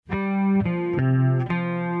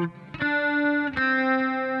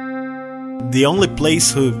the only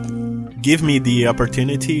place who give me the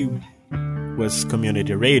opportunity was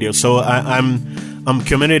community radio. So I'm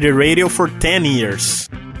community radio for 10 years.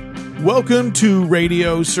 Welcome to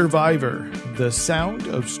Radio Survivor, the sound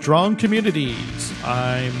of strong communities.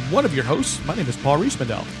 I'm one of your hosts. My name is Paul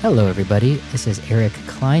Riesmandel. Hello, everybody. This is Eric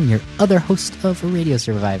Klein, your other host of Radio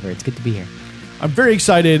Survivor. It's good to be here. I'm very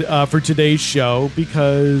excited for today's show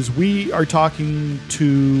because we are talking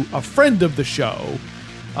to a friend of the show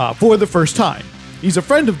for the first time. He's a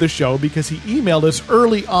friend of the show because he emailed us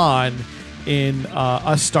early on in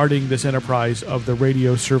us starting this enterprise of the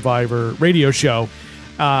Radio Survivor radio show.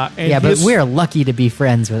 But we're lucky to be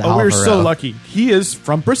friends with Alvaro. We're so lucky. He is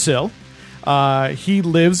from Brazil. He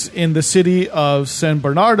lives in the city of San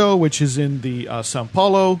Bernardo, which is in the São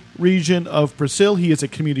Paulo region of Brazil. He is a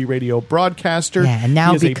community radio broadcaster. Yeah, and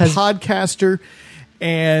now he is a podcaster.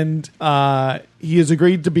 And he has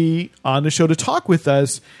agreed to be on the show to talk with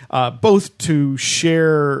us, both to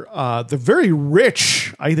share the very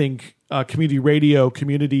rich, I think, community radio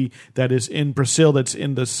community that is in Brazil, that's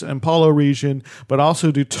in the São Paulo region, but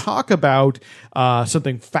also to talk about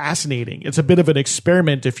something fascinating. It's a bit of an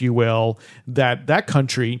experiment, if you will, that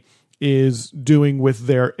country is doing with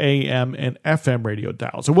their AM and FM radio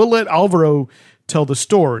dials. So we'll let Alvaro tell the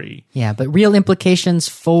story. Yeah, but real implications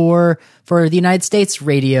for the United States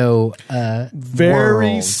radio very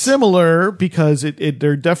world. Similar, because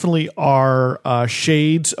there definitely are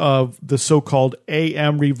shades of the so-called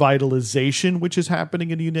AM revitalization, which is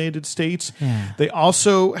happening in the United States. Yeah. They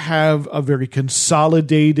also have a very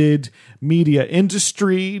consolidated media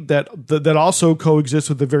industry that also coexists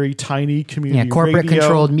with a very tiny community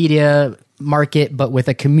corporate-controlled media market, but with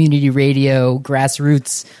a community radio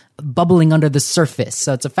grassroots bubbling under the surface.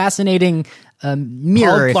 So it's a fascinating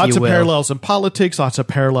mirror, if you will. Lots of parallels in politics, lots of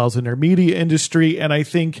parallels in their media industry, and I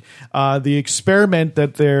think the experiment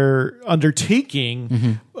that they're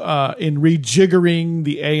undertaking in rejiggering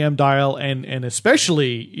the AM dial, and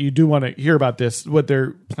especially, you do want to hear about this, what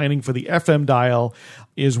they're planning for the FM dial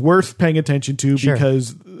is worth paying attention to. Sure.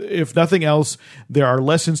 Because if nothing else, there are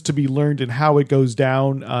lessons to be learned in how it goes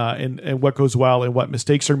down and what goes well and what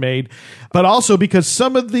mistakes are made. But also because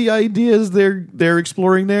some of the ideas they're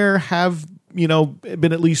exploring there have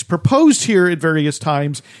been at least proposed here at various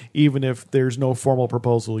times, even if there's no formal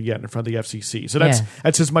proposal yet in front of the FCC. So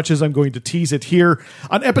that's as much as I'm going to tease it here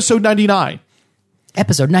on episode 99.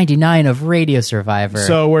 Episode 99 of Radio Survivor.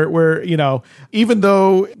 So we're even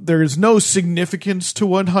though there's no significance to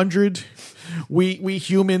 100, we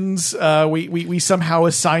humans we somehow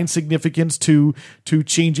assign significance to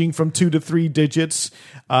changing from 2 to 3 digits.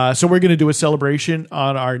 So we're going to do a celebration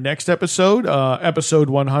on our next episode, episode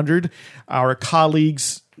 100. Our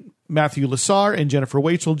colleagues Matthew Lassar and Jennifer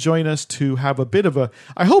Waits will join us to have a bit of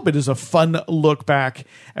I hope it is a fun look back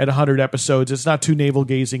at 100 episodes. It's not too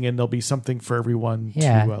navel-gazing, and there'll be something for everyone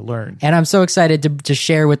to learn. And I'm so excited to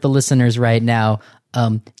share with the listeners right now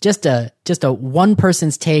just a one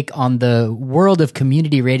person's take on the world of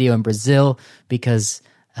community radio in Brazil, because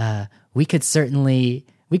we could certainly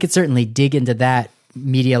dig into that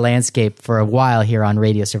media landscape for a while here on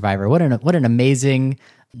Radio Survivor. What an amazing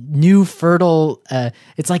new fertile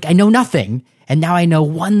it's like I know nothing, and now I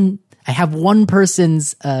have one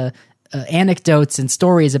person's anecdotes and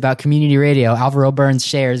stories about community radio Alvaro Burns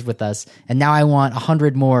shares with us, and now I want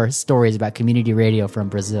 100 more stories about community radio from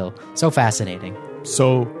Brazil. So fascinating.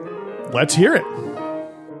 So let's hear it.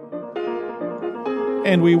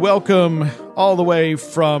 And we welcome all the way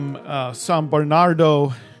from São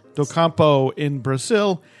Bernardo do Campo in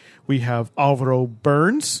Brazil, we have Alvaro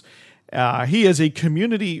Burns. He is a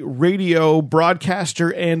community radio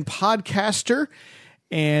broadcaster and podcaster,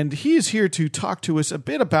 and he is here to talk to us a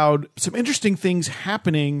bit about some interesting things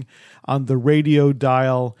happening on the radio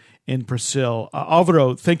dial in Brazil.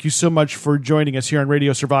 Alvaro, thank you so much for joining us here on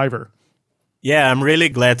Radio Survivor. Yeah, I'm really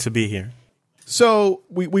glad to be here. So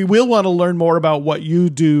we will want to learn more about what you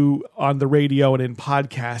do on the radio and in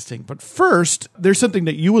podcasting. But first, there's something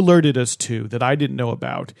that you alerted us to that I didn't know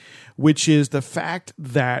about, which is the fact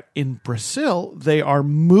that in Brazil, they are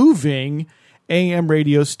moving AM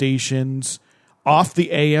radio stations off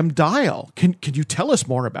the AM dial. Can you tell us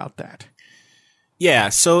more about that? Yeah,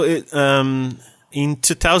 so in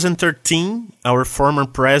 2013, our former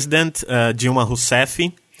president, Dilma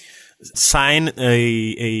Rousseff, signed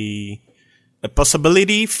a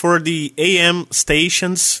possibility for the AM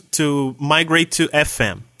stations to migrate to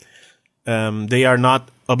FM. They are not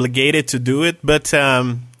obligated to do it, but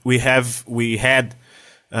we had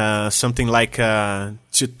something like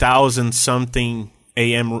 2,000 something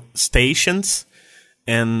AM stations,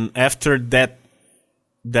 and after that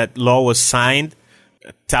law was signed,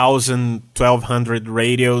 1,000, 1,200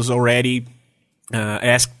 radios already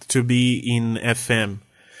asked to be in FM.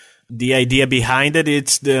 The idea behind it,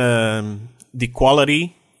 it's the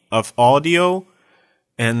quality of audio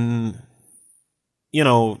and,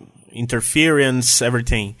 interference,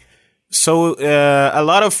 everything. So a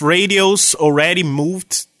lot of radios already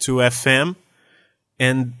moved to FM.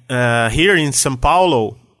 And here in São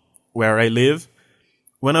Paulo, where I live,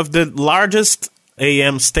 one of the largest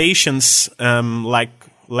AM stations, like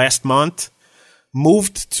last month,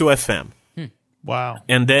 moved to FM. Wow.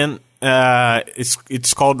 And then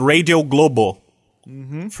it's called Radio Globo,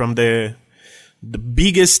 from the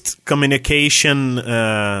biggest communication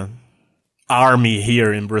army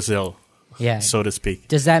here in Brazil, so to speak.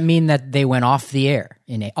 Does that mean that they went off the air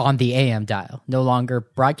on the AM dial, no longer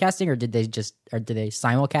broadcasting, or did they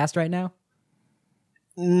simulcast right now?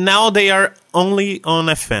 Now they are only on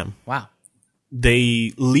FM. Wow.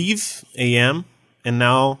 They leave AM and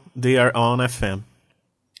now they are on FM.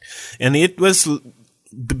 And it was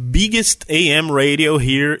the biggest AM radio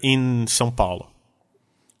here in São Paulo.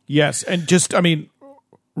 Yes, and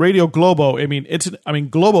Radio Globo.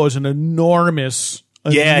 Globo is an enormous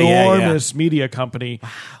media company.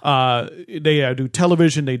 They do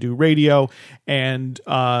television, they do radio, and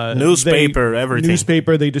newspaper, everything.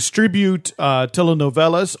 Newspaper. They distribute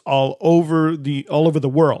telenovelas all over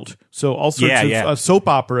the world. So all sorts of soap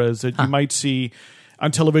operas that you might see on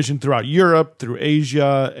television throughout Europe, through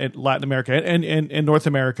Asia, and Latin America, and North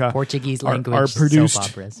America. Portuguese language are produced, soap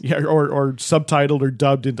operas. or subtitled or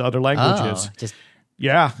dubbed into other languages.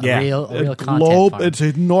 Real content farm. It's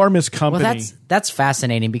an enormous company. Well, that's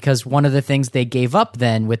fascinating, because one of the things they gave up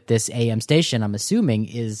then with this AM station, I'm assuming,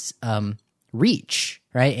 is reach,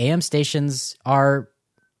 right? AM stations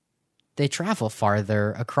they travel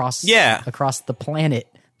farther across the planet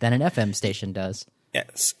than an FM station does.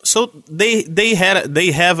 Yes. So they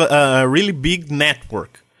have a really big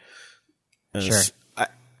network. Sure.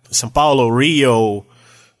 São Paulo, Rio,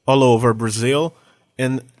 all over Brazil,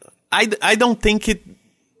 and I don't think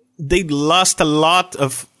they lost a lot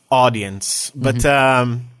of audience, but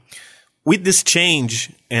with this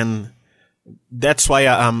change, and that's why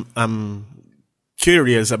I'm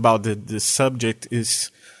curious about the subject, is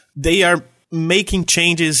they are making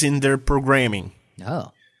changes in their programming.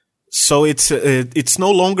 Oh. So it's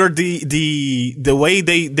no longer the way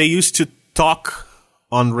they used to talk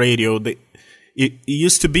on radio. It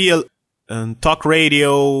used to be a talk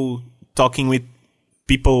radio, talking with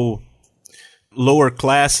people lower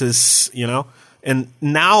classes, and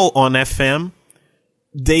now on FM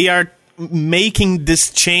they are making this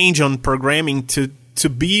change on programming to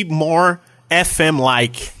be more FM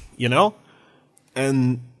like,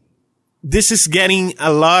 and this is getting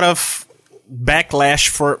a lot of backlash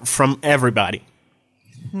from everybody.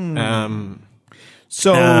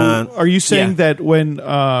 So are you saying that when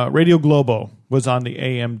Radio Globo was on the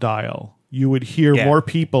AM dial, you would hear more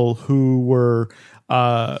people who were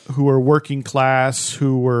working class,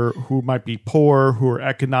 who might be poor, who were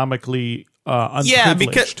economically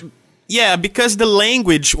unprivileged? Because the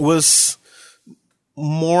language was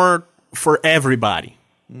more for everybody,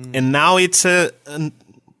 and now it's a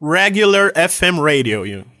regular FM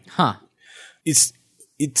radio.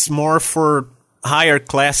 It's more for higher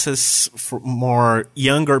classes, for more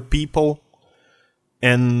younger people,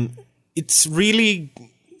 and it's really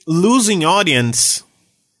losing audience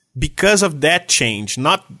because of that change.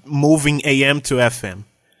 Not moving AM to FM,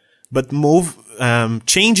 but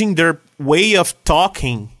changing their way of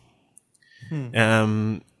talking,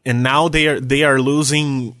 and now they are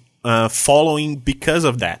losing following because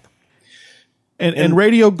of that. And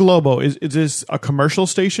Radio Globo, is this a commercial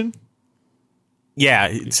station? Yeah,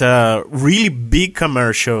 it's a really big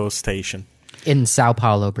commercial station. In Sao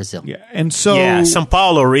Paulo, Brazil. Yeah, and so... Yeah, São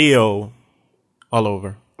Paulo, Rio, all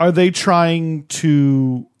over. Are they trying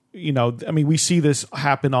to... we see this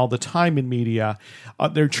happen all the time in media.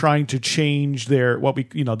 They're trying to change their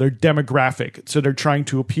demographic. So they're trying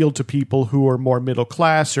to appeal to people who are more middle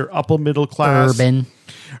class or upper middle class.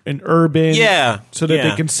 Urban. Yeah. So that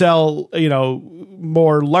they can sell,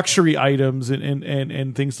 more luxury items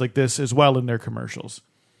and things like this as well in their commercials.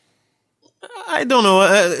 I don't know.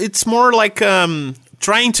 It's more like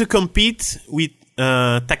trying to compete with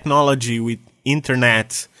technology, with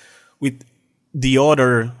internet, with the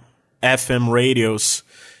other FM radios.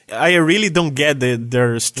 I really don't get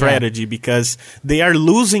their strategy because they are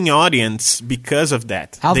losing audience because of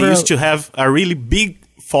that. Alvaro, they used to have a really big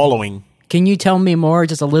following. Can you tell me more,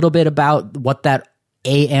 just a little bit, about what that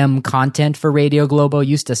AM content for Radio Globo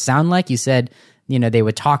used to sound like? You said, they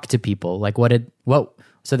would talk to people. Like,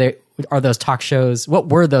 are those talk shows? What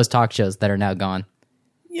were those talk shows that are now gone?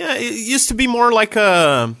 Yeah, it used to be more like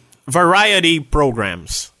a variety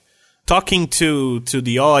programs, talking to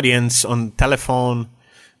the audience on telephone,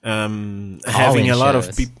 having a lot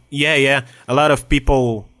of people. Yeah, a lot of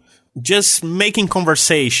people just making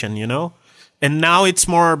conversation, you know. And now it's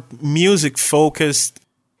more music focused.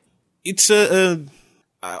 It's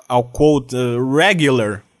I'll quote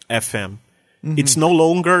regular FM. Mm-hmm. It's no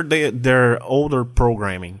longer their older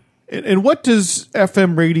programming. And what does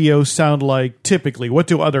FM radio sound like typically? What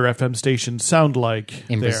do other FM stations sound like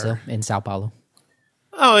in Brazil, in Sao Paulo?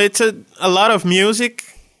 Oh, it's a lot of music,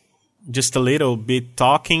 just a little bit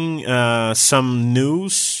talking, some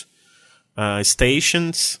news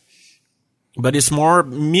stations, but it's more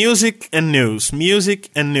music and news.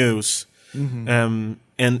 Mm-hmm.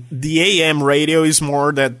 And the AM radio is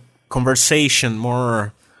more that conversation,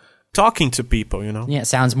 more talking to people, you know? Yeah, it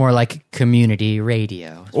sounds more like community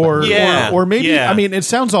radio. Or maybe, I mean, it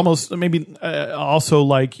sounds almost maybe also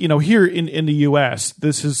like, you know, here in the U.S.,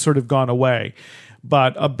 this has sort of gone away,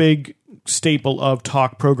 but a big staple of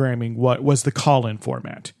talk programming was the call-in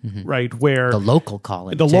format, mm-hmm. right? Where the local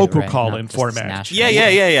call-in. Call-in format.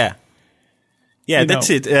 Yeah, that's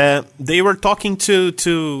it. They were talking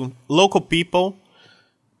to local people,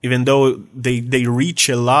 even though they reach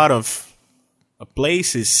a lot of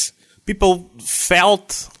places. People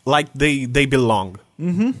felt like they belong.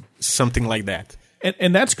 Mm-hmm. Something like that.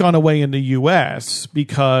 And that's gone away in the U.S.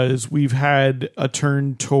 because we've had a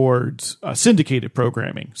turn towards syndicated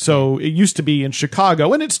programming. So it used to be in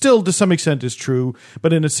Chicago, and it still to some extent is true,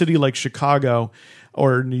 but in a city like Chicago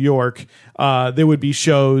or New York, there would be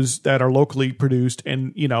shows that are locally produced,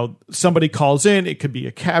 and you know, somebody calls in. It could be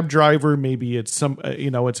a cab driver, maybe it's some,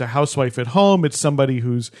 it's a housewife at home. It's somebody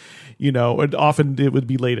who's, and often it would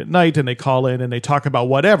be late at night, and they call in and they talk about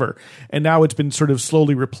whatever. And now it's been sort of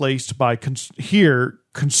slowly replaced by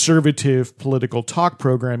conservative political talk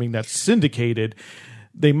programming that's syndicated.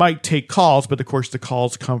 They might take calls, but of course the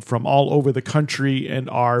calls come from all over the country and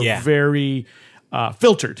are very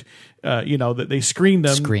filtered. That they screen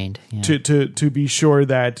them to be sure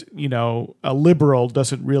that, a liberal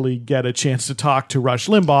doesn't really get a chance to talk to Rush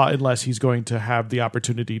Limbaugh unless he's going to have the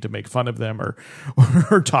opportunity to make fun of them or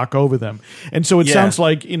talk over them. And so it sounds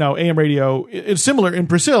like, AM radio, it's similar in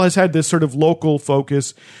Brazil, has had this sort of local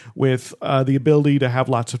focus with the ability to have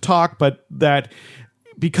lots of talk, but that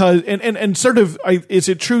because and sort of is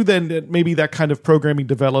it true then that maybe that kind of programming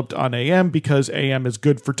developed on AM because AM is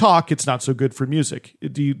good for talk, it's not so good for music?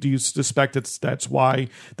 Do you suspect that's why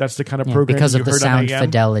that's the kind of programming because you of the heard sound on AM?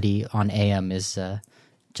 fidelity on AM is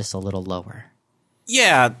just a little lower?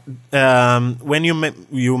 Yeah, when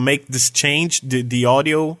you make this change, the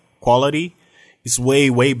audio quality is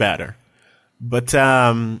way better. But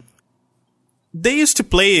they used to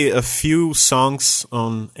play a few songs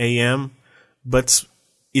on AM, but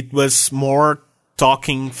it was more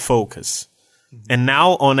talking focus. Mm-hmm. And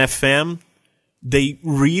now on FM, they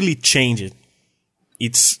really change it.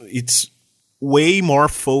 It's way more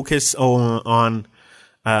focused on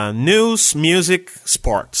news, music,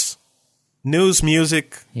 sports. News,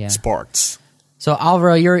 music, sports. So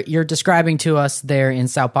Alvaro, you're describing to us there in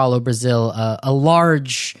Sao Paulo, Brazil, a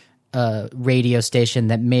large radio station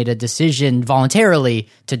that made a decision voluntarily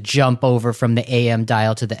to jump over from the AM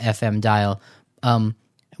dial to the FM dial.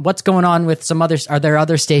 What's going on with some others? Are there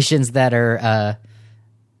other stations that are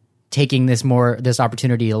taking this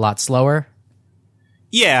opportunity a lot slower?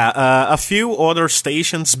 Yeah, a few other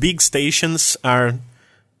stations, big stations, are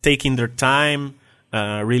taking their time,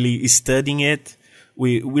 really studying it.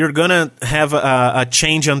 We're gonna have a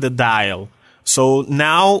change on the dial. So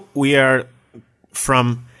now we are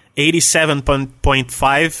from 87.5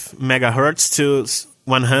 megahertz to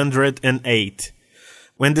 108.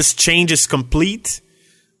 When this change is complete,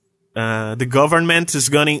 the government is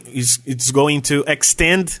going to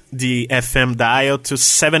extend the FM dial to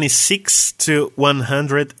 76 to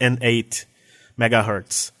 108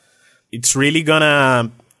 megahertz. It's really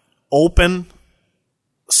gonna open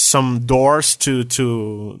some doors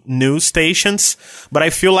to new stations, but I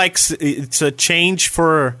feel like it's a change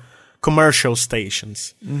for commercial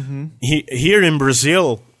stations. Mm-hmm. Here in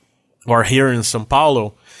Brazil, or here in São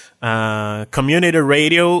Paulo, community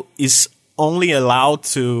radio is only allowed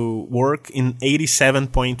to work in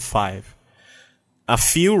 87.5. A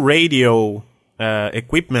few radio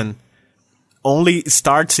equipment only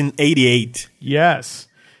starts in 88. Yes.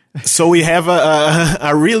 So we have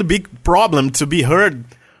a really big problem to be heard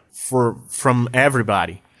from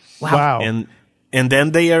everybody. Wow. And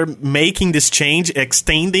then they are making this change,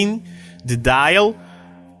 extending the dial,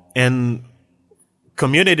 and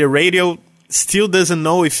community radio still doesn't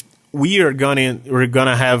know if we're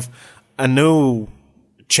gonna have a new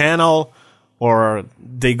channel, or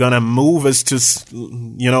they gonna move us to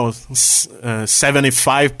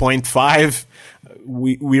 75.5.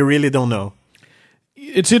 We really don't know.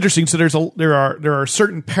 It's interesting. So there are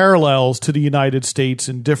certain parallels to the United States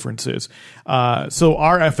and differences. So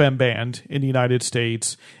our FM band in the United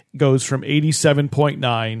States goes from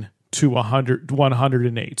 87.9 to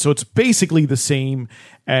 108. So it's basically the same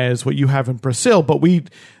as what you have in Brazil, but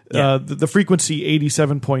the frequency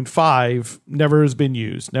 87.5 never has been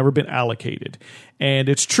used, never been allocated. And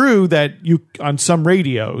it's true that on some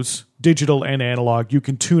radios, digital and analog, you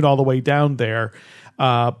can tune all the way down there,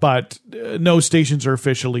 but no stations are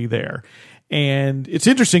officially there. And it's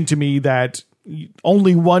interesting to me that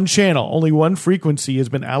only one channel, only one frequency has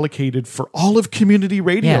been allocated for all of community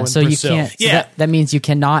radio in Brazil. You can't. So that means you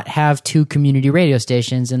cannot have two community radio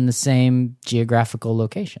stations in the same geographical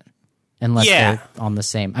location, unless they're on the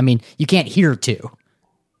same. I mean, you can't hear two.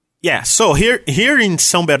 Yeah. So here in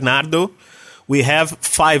São Bernardo, we have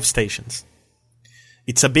 5 stations.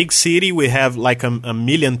 It's a big city. We have like a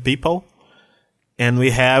million people, and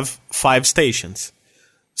we have 5 stations.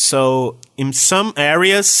 So in some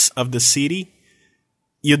areas of the city,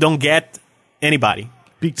 you don't get anybody,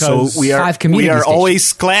 because we are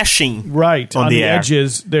always clashing right on the air.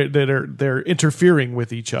 edges. They're interfering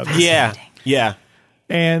with each other. Yeah.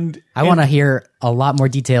 And I want to hear a lot more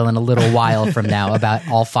detail in a little while from now about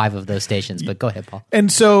all 5 of those stations. But go ahead, Paul.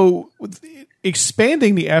 And so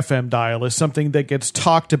expanding the FM dial is something that gets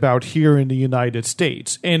talked about here in the United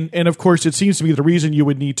States. And of course, it seems to me the reason you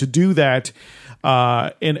would need to do that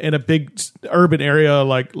in a big urban area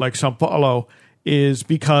like São Paulo is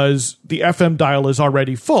because the FM dial is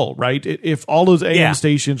already full, right? If all those AM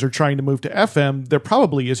stations are trying to move to FM, there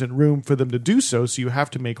probably isn't room for them to do so, so you have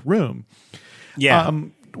to make room. Yeah.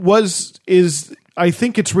 I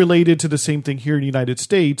think it's related to the same thing here in the United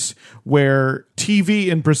States, where TV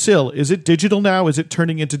in Brazil, is it digital now? Is it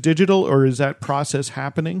turning into digital, or is that process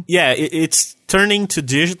happening? Yeah, it's turning to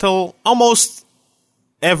digital. Almost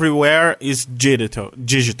everywhere is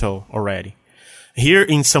digital already. Here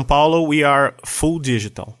in São Paulo, we are full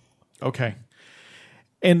digital. Okay.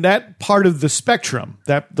 And that part of the spectrum,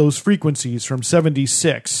 those frequencies from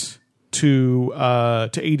 76 to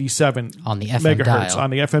 87 on the FM megahertz dial. On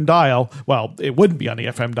the FM dial. Well, it wouldn't be on the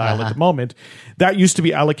FM dial at the moment. That used to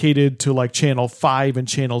be allocated to like channel 5 and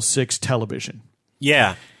channel 6 television.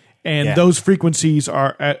 Yeah. And those frequencies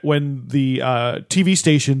are when the TV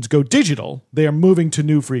stations go digital, they are moving to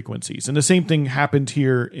new frequencies. And the same thing happened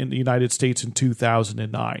here in the United States in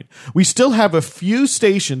 2009. We still have a few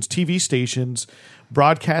stations, TV stations,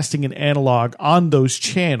 broadcasting in analog on those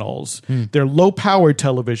channels. They're low-powered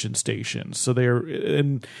television stations. So they're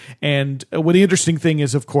and what the interesting thing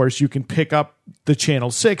is, of course, you can pick up the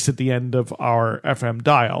channel 6 at the end of our FM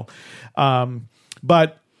dial.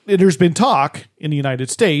 But there's been talk in the United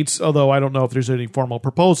States, although I don't know if there's any formal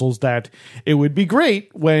proposals, that it would be great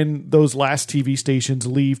when those last TV stations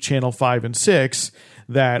leave channel 5 and 6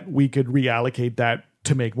 that we could reallocate that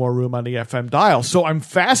to make more room on the FM dial. So I'm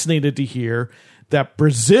fascinated to hear that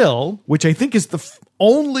Brazil, which I think is the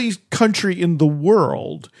only country in the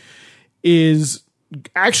world, is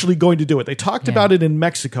actually going to do it. They talked about it in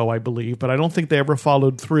Mexico, I believe, but I don't think they ever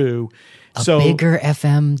followed through. A bigger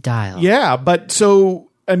FM dial. Yeah, but so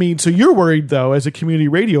you're worried, though, as a community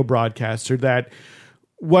radio broadcaster, that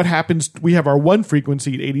what happens, we have our one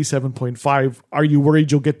frequency at 87.5. Are you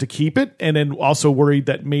worried you'll get to keep it? And then also worried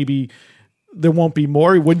that maybe there won't be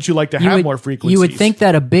more? Wouldn't you like to have more frequencies? You would think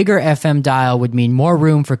that a bigger FM dial would mean more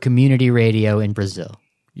room for community radio in Brazil.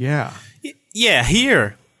 Yeah. Yeah,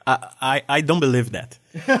 here, I don't believe that.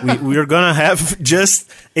 We're going to have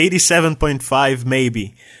just 87.5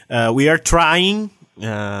 maybe. We are trying,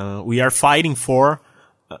 we are fighting for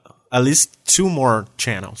at least 2 more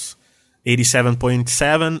channels.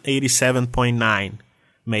 87.7, 87.9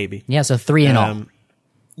 maybe. Yeah, so 3 in all.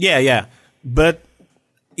 Yeah. But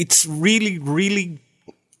it's really, really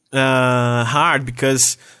hard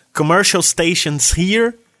because commercial stations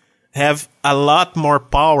here have a lot more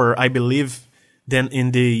power, I believe, than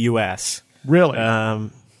in the US. Really?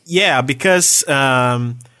 Yeah, because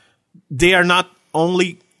they are not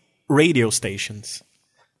only radio stations.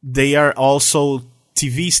 They are also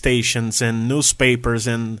TV stations and newspapers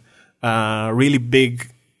and really big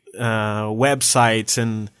websites,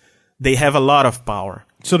 and they have a lot of power.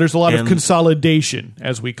 So there's a lot of consolidation,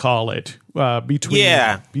 as we call it,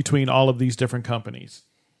 between all of these different companies.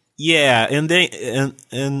 Yeah, and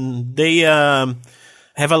they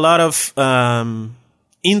have a lot of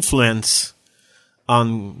influence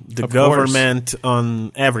on the government,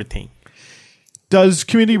 on everything. Does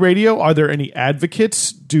community radio? Are there any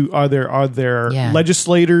advocates? Are there Yeah.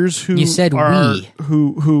 legislators who You said are we.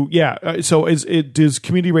 who? Yeah. So does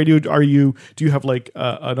community radio? Do you have like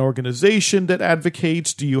an organization that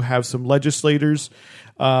advocates? Do you have some legislators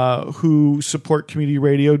who support community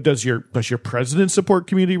radio? Does your president support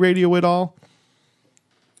community radio at all?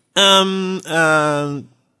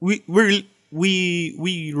 We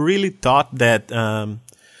really thought that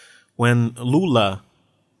when Lula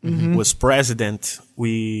was president,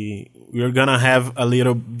 we were gonna have a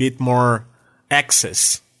little bit more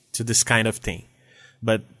access to this kind of thing,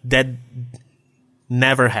 but that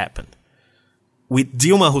never happened. With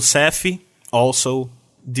Dilma Rousseff, also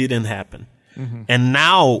didn't happen, and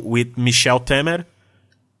now with Michel Temer,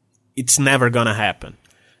 it's never gonna happen.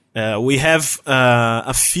 We have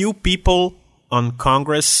a few people on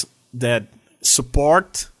Congress that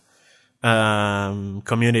support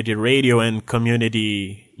community radio and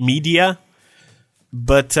community media,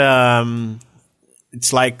 but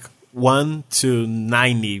it's like 1 to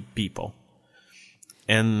 90 people.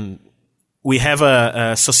 And we have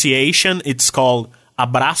a association, it's called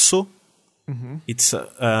Abraço. It's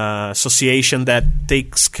a association that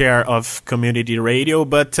takes care of community radio,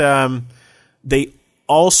 but they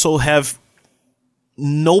also have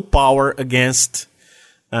no power against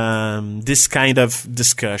this kind of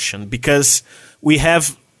discussion, because we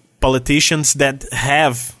have politicians that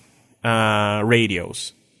have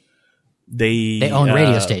radios. They own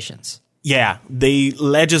radio stations. Yeah, they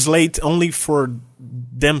legislate only for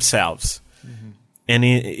themselves, and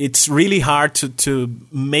it's really hard to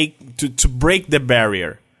break the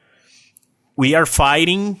barrier. We are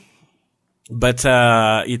fighting, but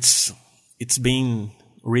it's been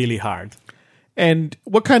really hard. And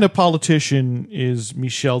what kind of politician is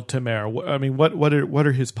Michel Temer? I mean, what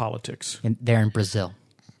are his politics? There in Brazil.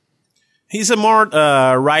 He's a more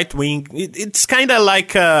right wing. It's kind of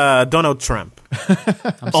like Donald Trump.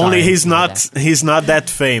 Only he's not that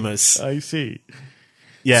famous. I see.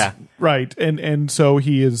 Yeah. Right, and so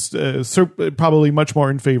he is probably much more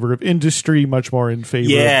in favor of industry, much more in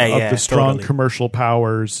favor of the strong commercial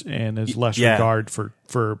powers, and has less regard for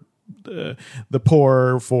the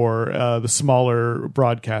poor, for the smaller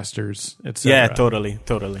broadcasters, etc. Yeah, totally.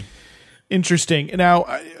 Interesting. Now,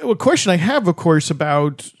 a question I have, of course,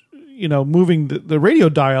 about moving the radio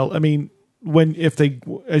dial. I mean,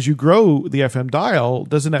 as you grow the FM dial,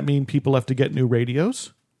 doesn't that mean people have to get new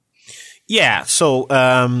radios? Yeah. So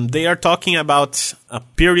they are talking about a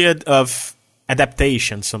period of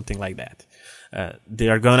adaptation, something like that. They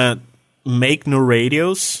are gonna make new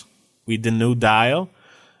radios with the new dial.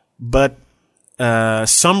 But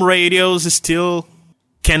some radios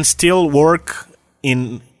can still work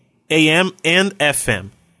in AM and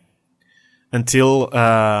FM until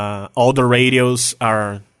all the radios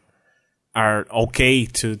are okay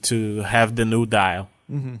to have the new dial.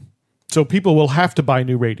 Mm-hmm. So people will have to buy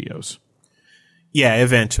new radios. Yeah,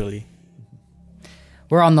 eventually.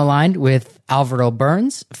 We're on the line with Álvaro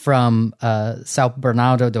Burns from São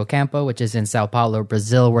Bernardo do Campo, which is in Sao Paulo,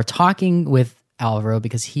 Brazil. We're talking with Álvaro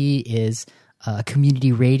because he is a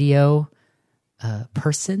community radio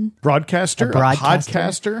person, broadcaster, a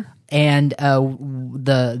podcaster, and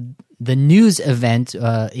the news event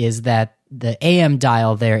is that the AM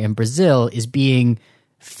dial there in Brazil is being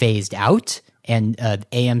phased out, and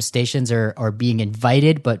AM stations are being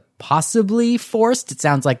invited, but possibly forced. It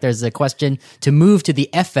sounds like there's a question to move to the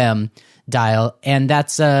FM dial, and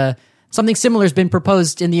that's something similar has been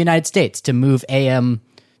proposed in the United States to move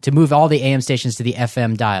all the AM stations to the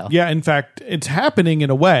FM dial. Yeah, in fact, it's happening in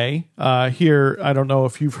a way here. I don't know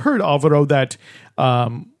if you've heard, Álvaro, that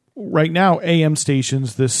right now AM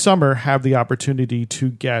stations this summer have the opportunity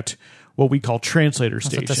to get what we call translator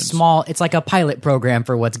stations. It's like a pilot program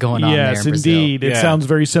for what's going on there in Brazil. Yes, indeed. It sounds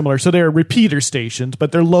very similar. So they're repeater stations,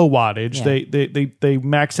 but they're low wattage. Yeah. They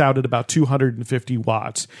max out at about 250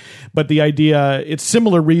 watts. But the idea, it's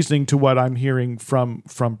similar reasoning to what I'm hearing from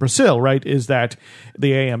Brazil, right? Is that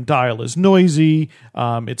the AM dial is noisy,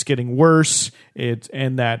 it's getting worse,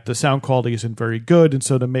 and that the sound quality isn't very good. And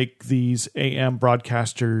so to make these AM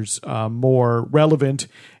broadcasters more relevant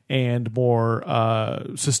and more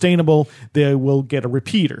sustainable, they will get a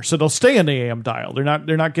repeater. So they'll stay on the AM dial. They're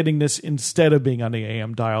not getting this instead of being on the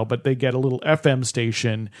AM dial, but they get a little FM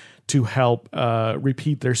station to help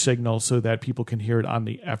repeat their signal so that people can hear it on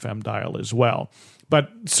the FM dial as well. But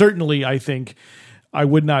certainly, I think I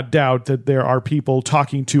would not doubt that there are people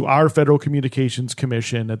talking to our Federal Communications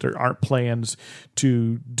Commission that there aren't plans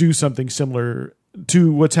to do something similar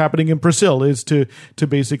to what's happening in Brazil, is to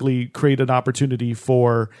basically create an opportunity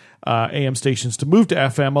for AM stations to move to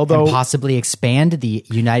FM. Although possibly expand the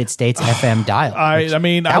United States FM dial.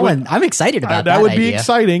 I'm excited about that. That would idea. be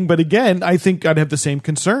exciting, but again, I think I'd have the same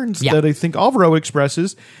concerns that I think Alvaro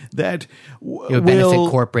expresses, that it would benefit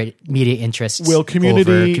corporate media interests. Will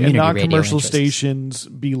community and radio non-commercial interests. stations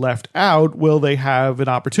be left out? Will they have an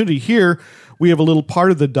opportunity? Here, we have a little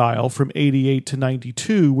part of the dial from 88 to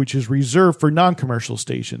 92, which is reserved for non-commercial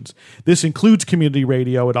stations. This includes community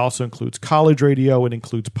radio. It also includes college radio. It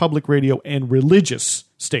includes public radio and religious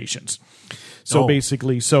stations. So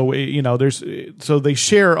basically, they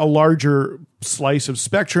share a larger slice of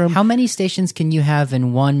spectrum. How many stations can you have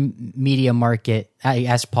in one media market? I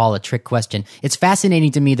asked Paul a trick question. It's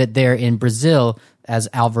fascinating to me that they're in Brazil, as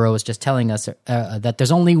Alvaro was just telling us, that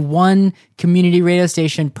there's only one community radio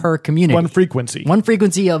station per community. One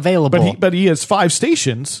frequency available. But he has 5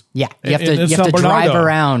 stations. Yeah, you have to drive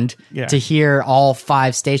around to hear all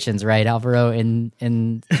 5 stations, right, Alvaro,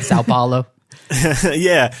 in Sao Paulo?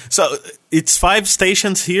 Yeah, so it's 5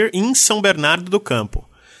 stations here in São Bernardo do Campo.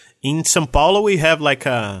 In São Paulo, we have like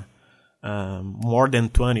more than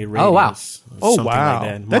 20 radios. Oh, wow. Oh, wow. Like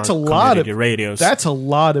that. That's a lot of radios. That's a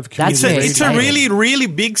lot of community That's It's a really, really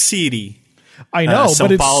big city. I know,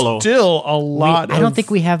 but it's Paulo. still a lot. I don't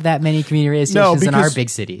think we have that many community radio stations in our big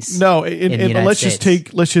cities. No, let's just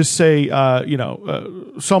say,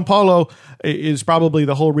 São Paulo is probably,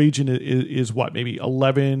 the whole region is what, maybe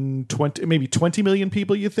 11, 20, maybe 20 million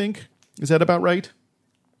people, you think? Is that about right?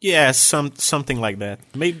 Yeah, something like that.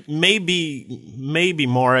 Maybe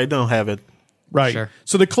more. I don't have it. Right. Sure.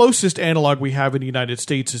 So the closest analog we have in the United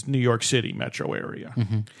States is New York City metro area.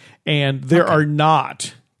 Mm-hmm. And there are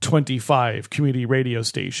not 25 community radio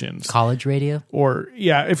stations. College radio? Or,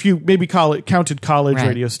 if you maybe counted college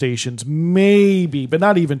radio stations, maybe, but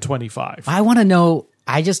not even 25. I want to know,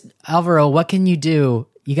 Alvaro, what can you do?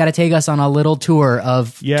 You got to take us on a little tour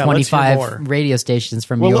of 25 radio stations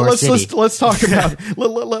from your city. Let's talk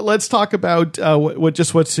about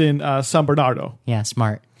what's in San Bernardo. Yeah,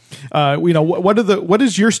 smart. What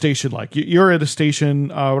is your station like? You're at a station,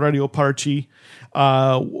 Radio Parchi.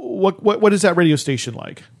 What is that radio station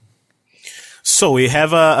like? So we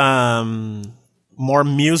have a more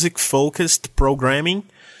music focused programming,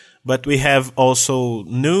 but we have also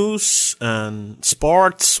news and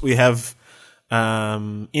sports. We have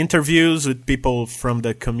interviews with people from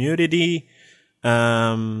the community.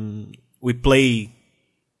 We play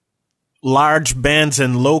large bands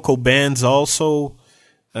and local bands also.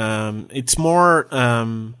 It's more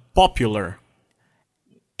popular.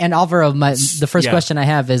 And Alvaro, the first question I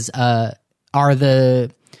have is,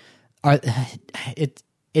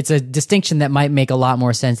 it's a distinction that might make a lot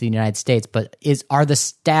more sense in the United States, but are the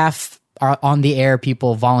staff on the air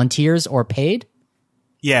people volunteers or paid?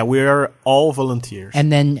 Yeah, we are all volunteers.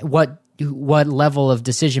 And then what level of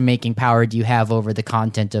decision-making power do you have over the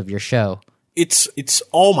content of your show? It's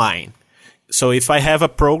all mine. So if I have a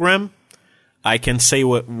program, I can say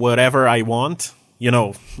whatever I want.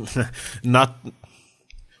 Not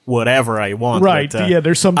whatever I want. Right. But,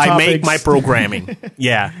 there's some topics. I make my programming.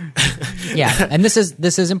 Yeah. Yeah, and this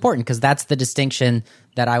is important because that's the distinction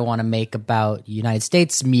that I want to make about United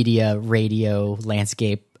States media radio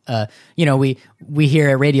landscape. We here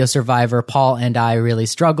at Radio Survivor, Paul and I really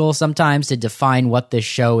struggle sometimes to define what this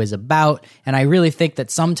show is about, and I really think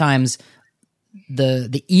that sometimes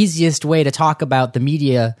the easiest way to talk about the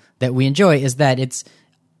media that we enjoy is that it's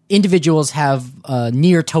individuals have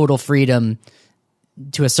near total freedom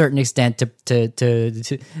to a certain extent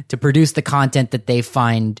to produce the content that they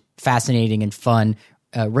find fascinating and fun,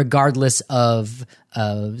 regardless of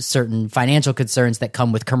certain financial concerns that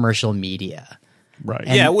come with commercial media. Right.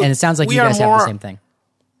 And it sounds like you guys have the same thing.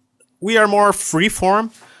 We are more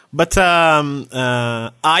freeform, but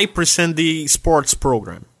I present the sports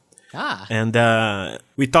program. And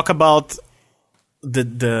we talk about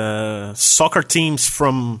the soccer teams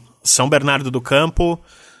from São Bernardo do Campo.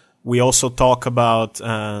 We also talk about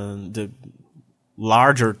the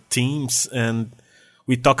larger teams, and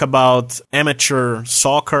we talk about amateur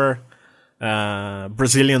soccer.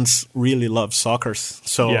 Brazilians really love soccer,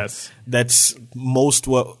 so that's most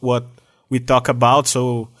what we talk about.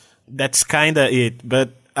 So that's kind of it.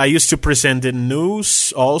 But I used to present the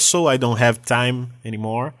news also. I don't have time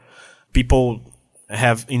anymore. People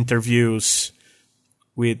have interviews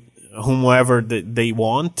with whomever they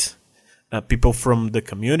want. People from the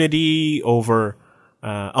community over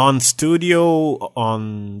on studio,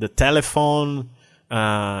 on the telephone,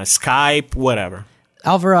 Skype, whatever.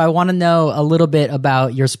 Alvaro, I want to know a little bit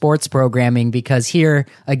about your sports programming, because here,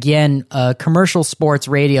 again, commercial sports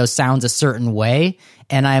radio sounds a certain way,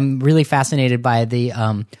 and I'm really fascinated by the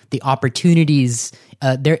opportunities.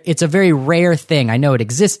 It's a very rare thing. I know it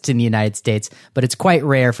exists in the United States, but it's quite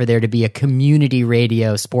rare for there to be a community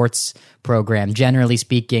radio sports program. Generally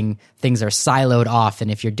speaking, things are siloed off, and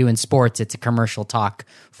if you're doing sports, it's a commercial talk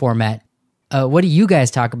format. What do you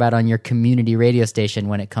guys talk about on your community radio station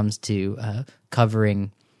when it comes to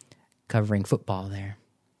covering football there?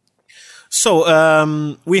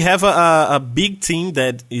 So we have a big team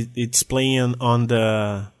that it's playing on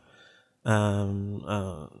the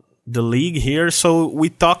league here. So we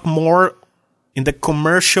talk more in the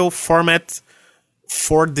commercial format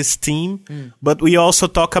for this team, but we also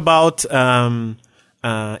talk about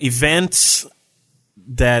events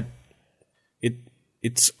that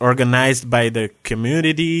it's organized by the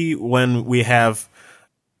community. When we have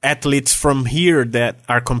athletes from here that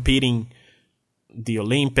are competing the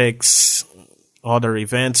Olympics, other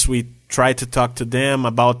events, we try to talk to them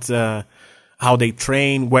about how they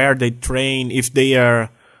train, where they train, if they are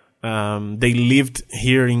they lived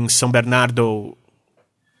here in São Bernardo,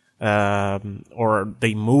 or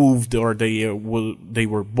they moved, or they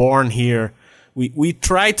were born here. We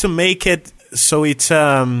try to make it so it's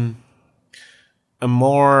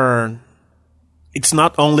it's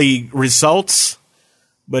not only results,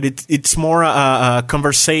 but it's more a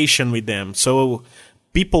conversation with them. So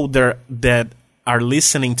people that are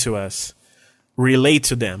listening to us relate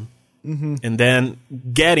to them, and then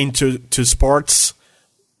get into sports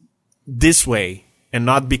this way, and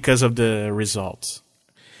not because of the results.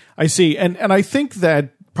 I see, and I think that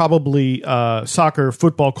probably soccer,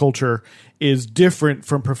 football culture is different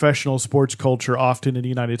from professional sports culture often in the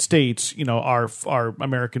United States. You know, our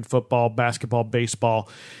American football, basketball, baseball.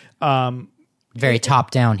 Very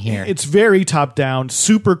top down here. It's very top down,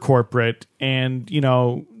 super corporate, and you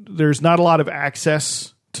know, there's not a lot of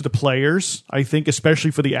access to the players, I think,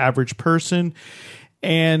 especially for the average person.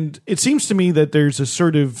 And it seems to me that there's a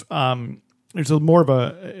sort of there's more of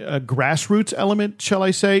a grassroots element, shall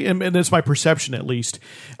I say, and that's my perception at least,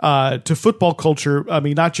 to football culture. I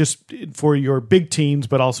mean, not just for your big teams,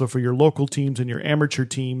 but also for your local teams and your amateur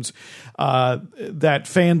teams, that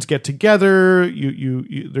fans get together,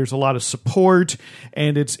 you there's a lot of support,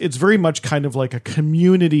 and it's very much kind of like a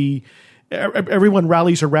community. Everyone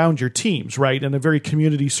rallies around your teams, right, in a very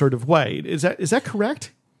community sort of way. Is that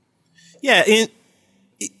correct? Yeah, it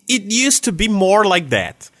used to be more like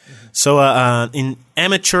that. So in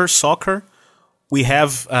amateur soccer, we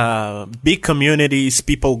have big communities.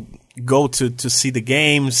 People go to see the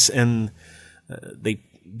games, and they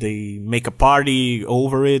make a party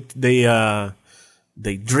over it. They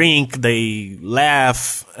drink, they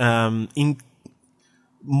laugh. In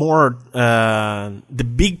more the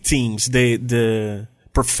big teams, the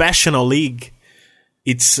professional league,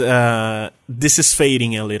 it's this is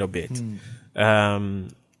fading a little bit.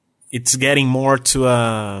 It's getting more to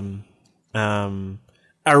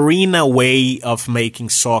arena way of making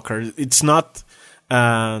soccer. It's not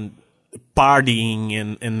partying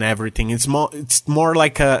and everything. It's more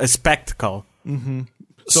like a spectacle. Mm-hmm.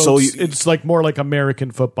 So it's like more like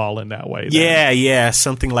American football in that way. Then. Yeah,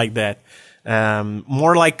 something like that.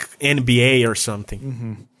 More like NBA or something.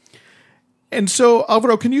 Mm-hmm. And so,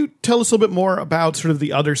 Alvaro, can you tell us a little bit more about sort of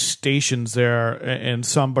the other stations there in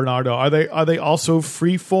São Bernardo? Are they also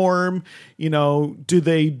freeform? You know, do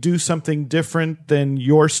they do something different than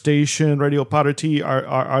your station, Radio Paraty?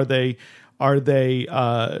 Are they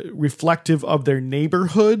reflective of their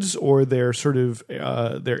neighborhoods or their sort of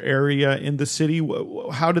their area in the city?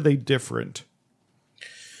 How do they different?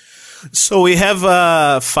 So we have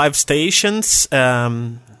 5 stations: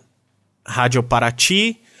 Rádio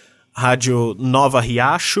Paraty, Rádio Nova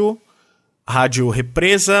Riacho, Rádio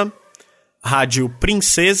Represa, Rádio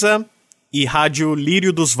Princesa e Rádio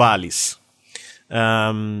Lírio dos Vales.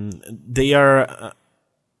 They are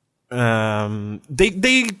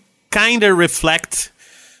they kind of reflect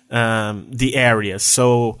the area.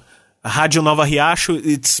 So Rádio Nova Riacho,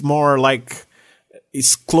 it's more like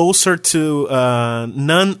it's closer to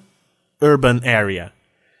non-urban area.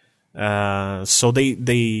 So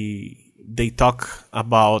they talk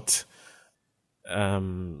about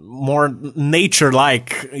more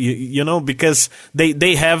nature-like, you know, because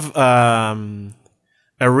they have a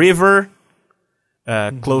river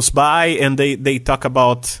close by, and they talk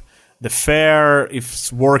about the fair, if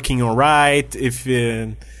it's working all right, if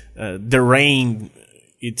the rain,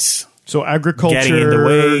 it's so agriculture getting in the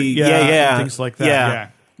way, yeah, things like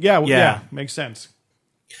that. Yeah, makes sense.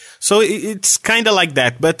 So it's kind of like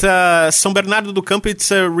that, but São Bernardo do Campo,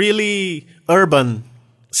 it's a really urban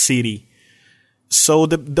city. So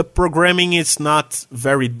the programming is not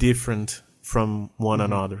very different from one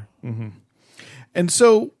another. And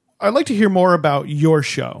so I'd like to hear more about your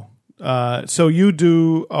show. So you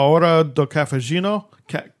do A Hora do Cafezinho.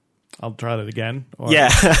 I'll try that again. Yeah.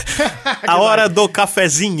 A Hora do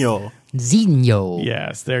Cafezinho. Zinho.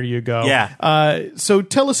 Yes, there you go. Yeah. So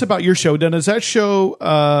tell us about your show. Then does that show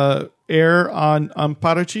air on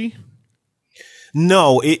Parachi?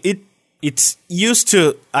 No, it's used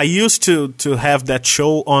to. I used to have that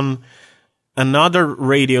show on another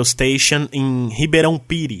radio station in Ribeirão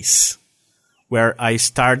Pires, where I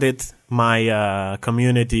started my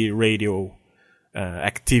community radio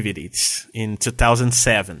activities in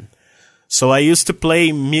 2007. So I used to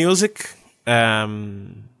play music,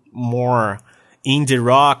 more indie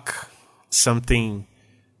rock, something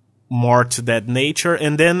more to that nature,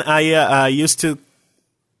 and then I used to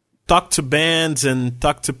talk to bands and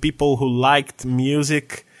talk to people who liked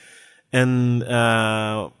music. And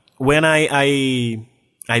when I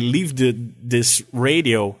leave this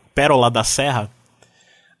radio, Pérola da Serra,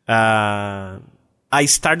 I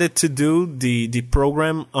started to do the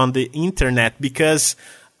program on the internet because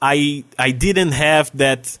I didn't have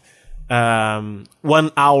that 1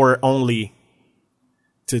 hour only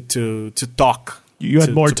to talk. You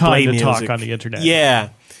had more time to music. talk on the internet. Yeah.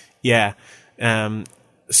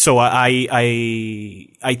 So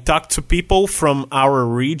I talked to people from our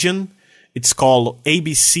region. It's called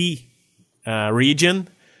ABC region: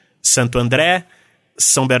 Santo André,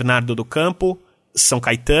 São Bernardo do Campo, São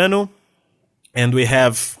Caetano, and we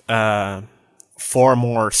have 4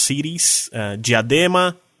 more cities: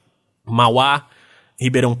 Diadema, Mauá,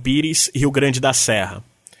 Ribeirão Pires, Rio Grande da Serra.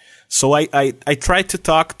 So I try to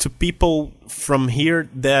talk to people from here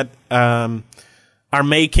that are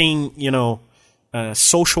making,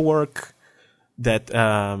 social work, that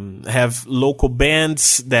have local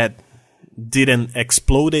bands that didn't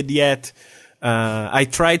exploded yet. I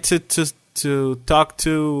try to talk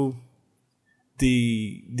to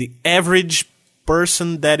the average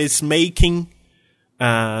person that is making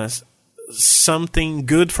something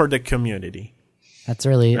good for the community. That's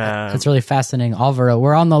really fascinating, Alvaro.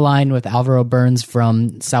 We're on the line with Alvaro Burns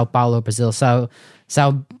from Sao Paulo, Brazil. Sao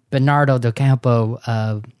Bernardo do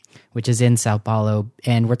Campo, which is in Sao Paulo,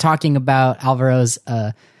 and we're talking about Alvaro's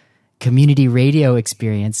community radio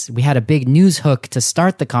experience. We had a big news hook to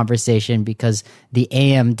start the conversation because the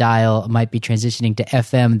AM dial might be transitioning to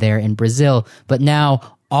FM there in Brazil. But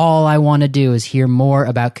now all I want to do is hear more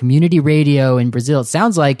about community radio in Brazil. It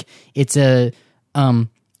sounds like it's a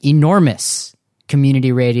enormous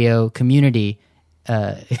community radio community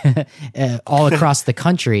all across the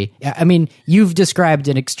country. I mean, you've described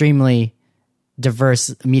an extremely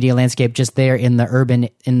diverse media landscape just there in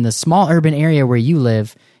the small urban area where you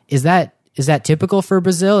live. Is that typical for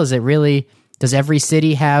Brazil? Is it really, does every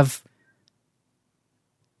city have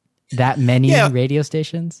that many radio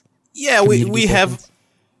stations? Yeah, we have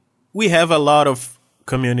a lot of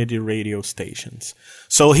community radio stations.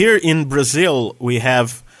 So here in Brazil, we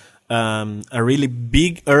have a really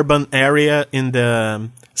big urban area in the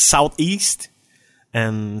southeast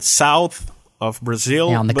and south of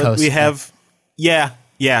Brazil. Yeah, on the coast. We have,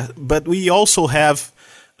 but we also have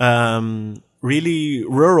really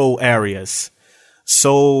rural areas.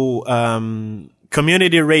 So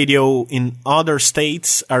community radio in other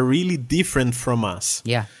states are really different from us.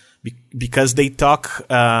 Yeah. Because they talk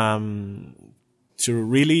to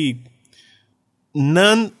really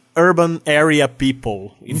non-urban area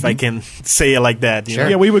people, if I can say it like that. You know?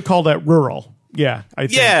 Yeah, we would call that rural. Yeah, I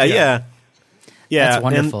think. Yeah. That's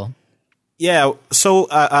wonderful. And, so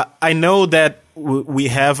I know that we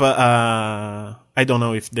have I don't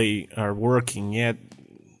know if they are working yet,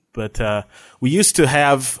 but we used to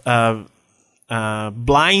have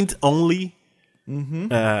blind only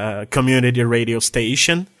community radio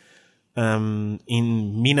station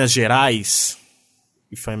in Minas Gerais,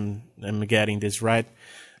 if I'm getting this right.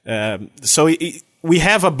 So we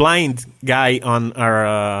have a blind guy on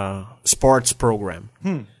our sports program.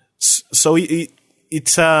 So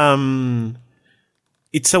it's a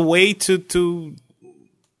way to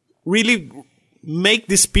really make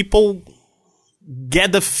these people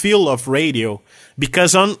get the feel of radio,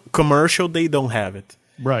 because on commercial they don't have it.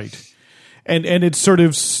 Right. And it's sort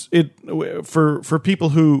of for people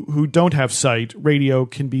who don't have sight, radio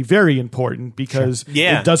can be very important because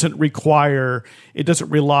it doesn't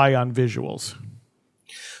rely on visuals.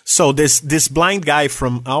 So this blind guy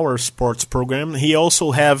from our sports program, he also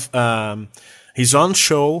have his own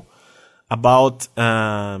show about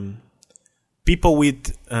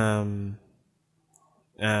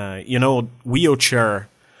wheelchair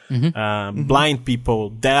blind people,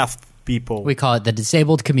 deaf people. We call it the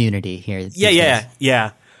disabled community here.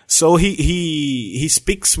 Yeah. So he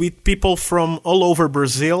speaks with people from all over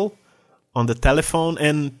Brazil on the telephone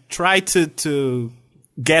and try to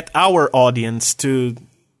get our audience to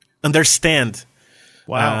understand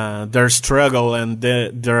their struggle and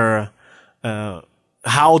their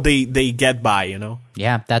how they get by, you know.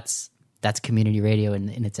 Yeah, that's community radio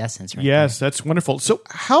in its essence, right? Yes, that's wonderful. So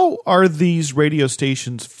how are these radio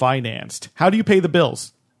stations financed? How do you pay the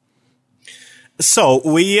bills? So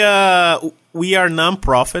we are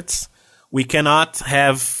nonprofits. We cannot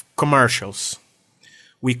have commercials.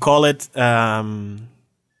 We call it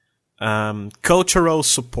cultural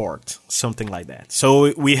support, something like that.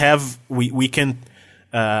 So we can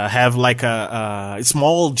have like a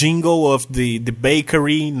small jingle of the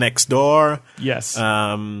bakery next door. Yes.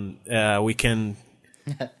 We can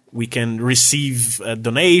receive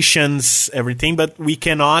donations, everything, but we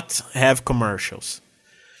cannot have commercials.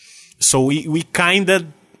 So we kind of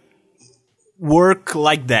work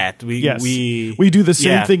like that. We do the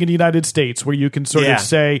same thing in the United States, where you can sort of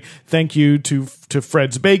say thank you to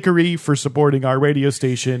Fred's Bakery for supporting our radio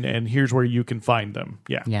station, and here's where you can find them.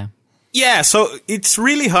 Yeah, so it's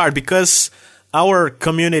really hard because our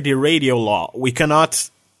community radio law, we cannot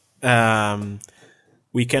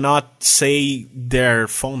say their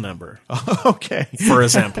phone number. Okay. For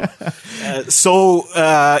example. So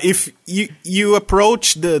if you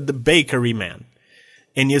approach the bakery man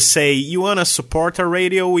and you say, you want to support our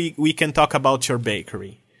radio, we can talk about your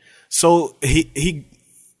bakery. So he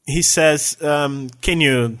says, can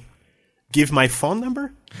you give my phone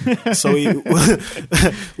number? So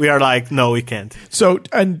we are like, no, we can't. So,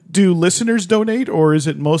 and do listeners donate, or is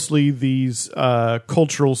it mostly these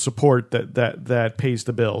cultural support that pays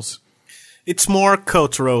the bills? It's more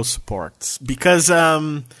cultural support because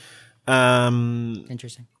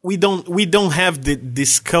interesting. We don't have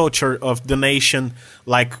this culture of donation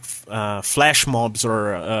like flash mobs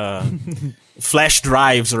or flash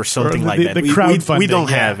drives or something like that. The crowdfunding. We don't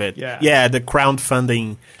have it. Yeah, the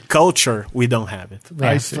crowdfunding culture, we don't have it. Yeah,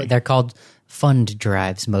 I see. They're called fund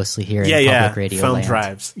drives mostly here in public radio fund land.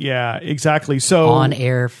 drives. Yeah, exactly. So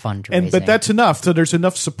on-air fundraising. but that's enough. So there's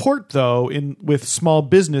enough support though with small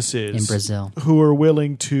businesses in Brazil who are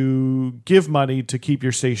willing to give money to keep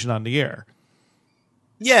your station on the air.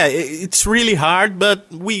 Yeah, it's really hard,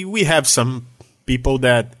 but we have some people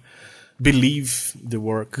that believe the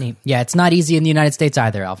work. Yeah, it's not easy in the United States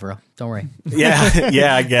either, Alvaro. Don't worry.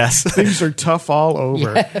 Yeah, I guess. Things are tough all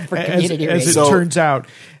over, for community as it radio. turns out.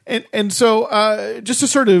 And so just to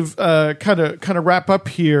sort of kind of wrap up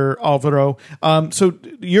here, Alvaro. So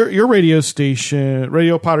your radio station,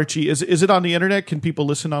 Radio Parachi, is it on the internet? Can people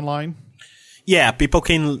listen online? Yeah, people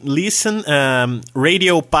can listen.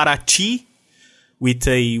 Radio Parachi with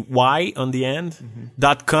a Y on the end,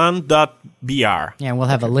 .com.br. Yeah, and we'll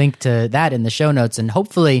have a link to that in the show notes. And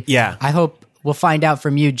hopefully, I hope we'll find out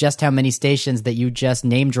from you just how many stations that you just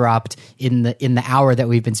name dropped in the hour that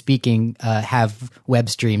we've been speaking have web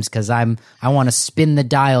streams, because I want to spin the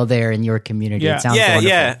dial there in your community. Yeah. It sounds wonderful.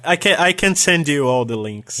 Yeah. I can send you all the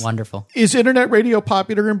links. Wonderful. Is internet radio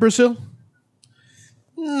popular in Brazil?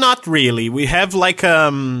 Not really. We have like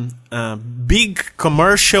big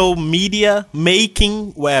commercial media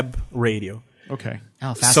making web radio. Okay.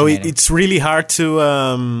 Oh, So fascinating. it's really hard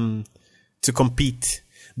to compete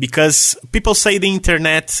because people say the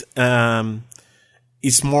internet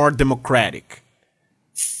is more democratic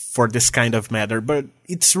for this kind of matter, but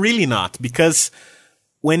it's really not, because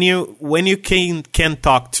when you can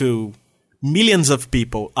talk to millions of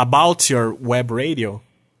people about your web radio,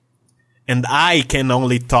 and I can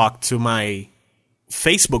only talk to my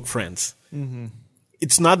Facebook friends,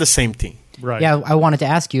 it's not the same thing. Right. Yeah, I wanted to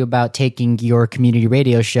ask you about taking your community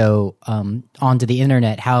radio show onto the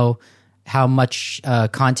internet. How much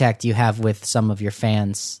contact you have with some of your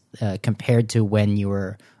fans compared to when you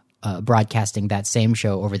were broadcasting that same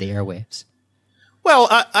show over the airwaves? Well,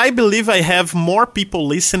 I believe I have more people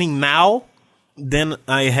listening now than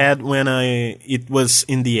I had when it was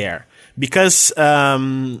in the air, because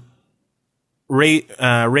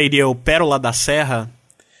Radio Pérola da Serra,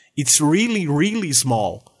 it's really, really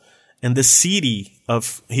small. And the city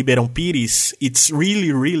of Ribeirão Pires, it's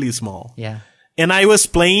really, really small. Yeah. And I was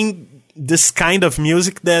playing this kind of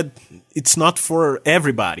music that it's not for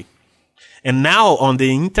everybody. And now on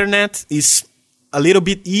the internet, it's a little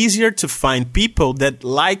bit easier to find people that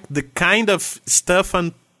like the kind of stuff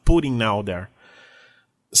I'm putting out there.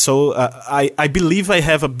 So I believe I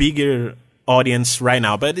have a bigger audience right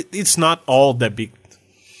now, but it's not all that big.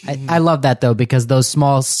 I love that, though, because those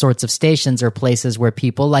small sorts of stations are places where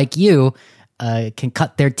people like you can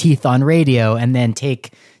cut their teeth on radio and then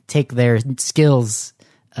take their skills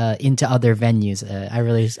into other venues.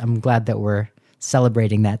 I'm glad that we're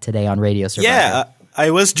celebrating that today on Radio Survivor. Yeah,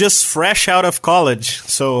 I was just fresh out of college,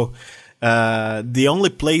 so the only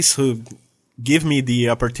place who give me the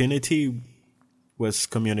opportunity was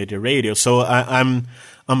community radio. So I'm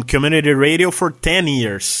community radio for 10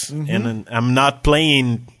 years, and I'm not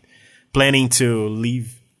planning to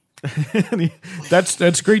leave.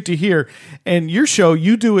 That's great to hear. And your show,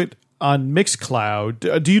 you do it on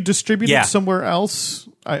Mixcloud. Do you distribute it somewhere else?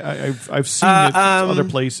 I've seen it other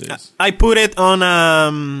places. I put it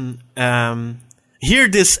on Hear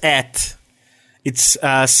This At. It's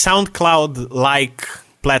a SoundCloud-like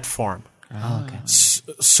platform. Oh, okay.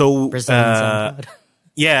 So Brazilian SoundCloud.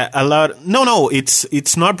 Yeah, a lot. No,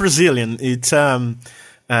 it's not Brazilian. It's a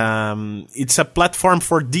platform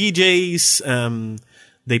for DJs.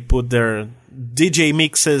 They put their DJ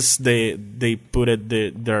mixes. They put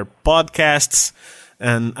their podcasts.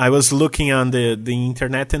 And I was looking on the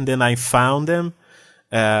internet, and then I found them.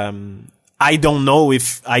 I don't know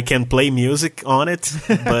if I can play music on it,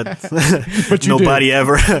 but but nobody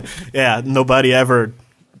ever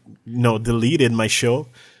deleted my show.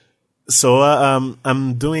 So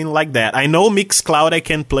I'm doing like that. I know Mixcloud I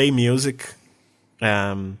can play music.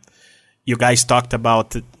 You guys talked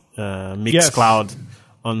about Mixcloud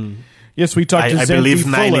on. Yes, we talked to Zandy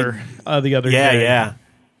Fuller the other day.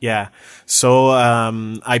 Yeah. So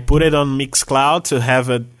I put it on Mixcloud to have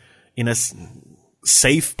it in a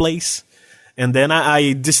safe place, and then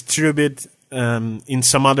I distribute in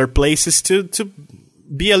some other places to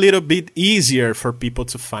be a little bit easier for people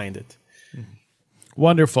to find it.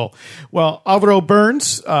 Wonderful. Well, Alvaro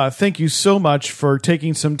Burns, thank you so much for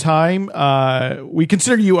taking some time. We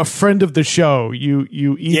consider you a friend of the show. You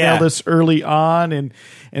emailed us early on and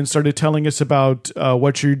started telling us about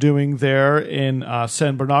what you're doing there in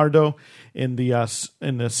San Bernardo, in the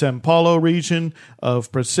São Paulo region of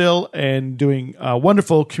Brazil, and doing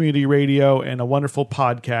wonderful community radio and a wonderful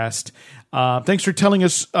podcast. Thanks for telling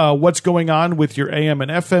us what's going on with your AM and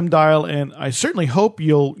FM dial, and I certainly hope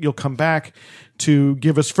you'll come back to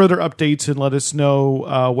give us further updates and let us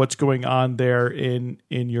know what's going on there in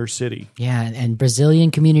your city. Yeah, and Brazilian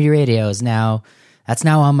community radio that's now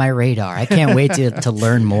on my radar. I can't wait to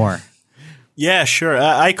learn more. Yeah, sure.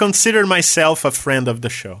 I consider myself a friend of the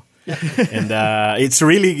show, and it's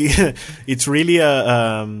really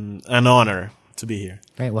an honor to be here.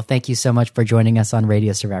 Great. Well, thank you so much for joining us on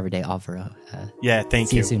Radio Survivor Day, Alvaro. Thank you.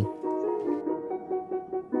 See you soon.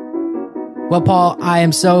 Well, Paul, I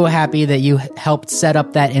am so happy that you helped set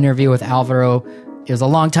up that interview with Alvaro. It was a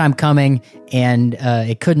long time coming, and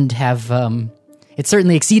it couldn't have... it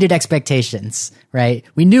certainly exceeded expectations, right?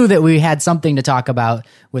 We knew that we had something to talk about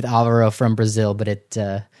with Alvaro from Brazil, but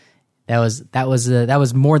that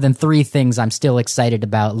was more than 3 things I'm still excited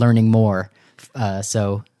about learning more.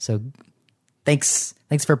 So thanks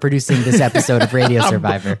for producing this episode of Radio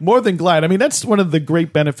Survivor. I'm more than glad. I mean, that's one of the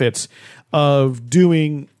great benefits of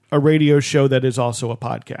doing a radio show that is also a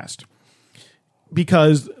podcast,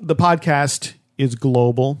 because the podcast is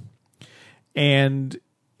global and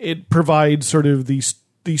it provides sort of these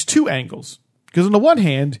 2 angles. Because on the one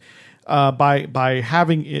hand, by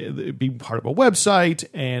having it be part of a website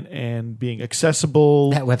and being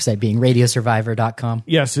accessible. That website being radiosurvivor.com.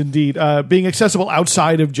 Yes, indeed. Being accessible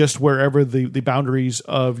outside of just wherever the boundaries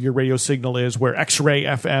of your radio signal is, where X-Ray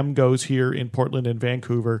FM goes here in Portland and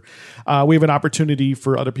Vancouver. We have an opportunity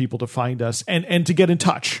for other people to find us and to get in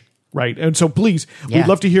touch. Right. And so please, we'd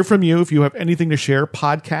love to hear from you. If you have anything to share,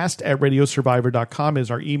 podcast@radiosurvivor.com is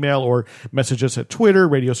our email, or message us at Twitter,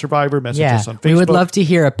 Radio Survivor, message us on Facebook. We would love to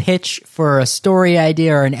hear a pitch for a story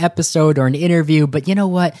idea or an episode or an interview. But you know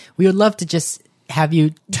what? We would love to just have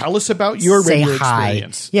you tell us about your radio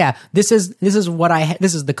experience. Yeah. This is what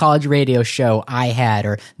this is the college radio show I had,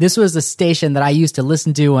 or this was the station that I used to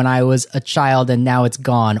listen to when I was a child and now it's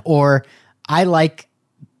gone. Or I like,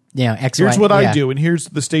 X, here's what I do, and here's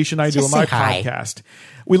the station I do on my podcast.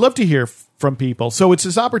 We love to hear from people, so it's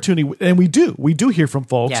this opportunity, and we do hear from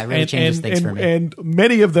folks. Yeah, it really changes things for me. And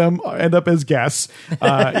many of them end up as guests,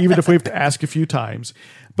 even if we have to ask a few times.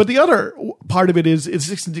 But the other part of it is it's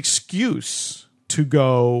just an excuse to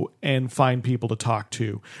go and find people to talk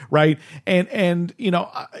to, right? And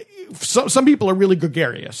some people are really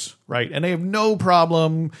gregarious, right? And they have no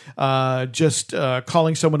problem just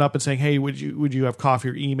calling someone up and saying, "Hey, would you have coffee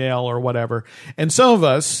or email or whatever?" And some of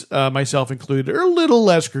us, myself included, are a little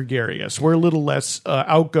less gregarious. We're a little less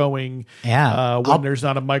outgoing. When there's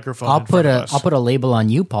not a microphone. I'll put a label on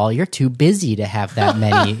you, Paul. You're too busy to have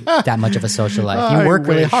that much of a social life. You work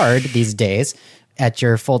really hard these days. at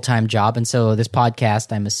your full-time job. And so this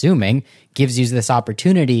podcast, I'm assuming, gives you this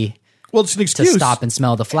opportunity Well, it's an to excuse. stop and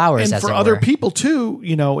smell the flowers. And as for it other were. people too,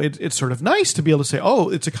 it's sort of nice to be able to say, "Oh,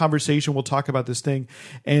 it's a conversation. We'll talk about this thing,"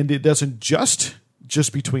 and it doesn't just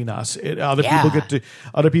between us.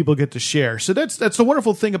 Other people get to share. So that's the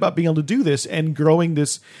wonderful thing about being able to do this and growing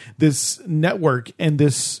this network and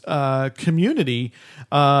this community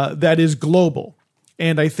that is global.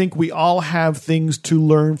 And I think we all have things to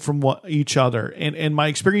learn from each other. And my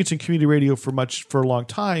experience in community radio for a long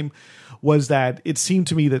time was that it seemed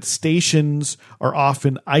to me that stations are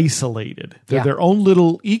often isolated. They're their own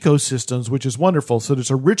little ecosystems, which is wonderful. So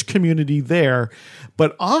there's a rich community there,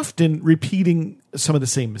 but often repeating some of the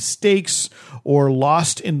same mistakes or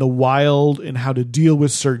lost in the wild in how to deal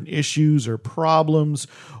with certain issues or problems,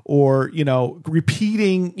 or,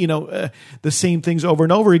 repeating, the same things over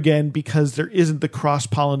and over again because there isn't the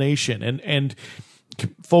cross-pollination. And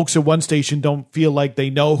folks at one station don't feel like they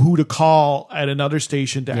know who to call at another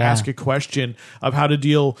station to ask a question of how to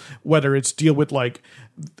deal with like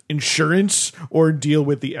insurance or deal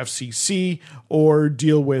with the FCC or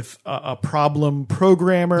deal with a problem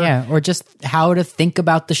programmer. Yeah, or just how to think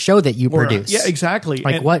about the show that you produce. Yeah, exactly.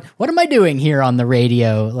 Like, what am I doing here on the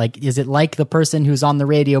radio? Like, is it like the person who's on the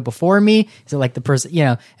radio before me? Is it like the person,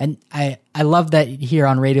 and I love that here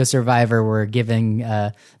on Radio Survivor, we're giving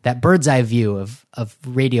that bird's eye view of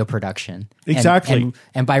radio production. Exactly.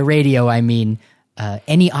 And by radio, I mean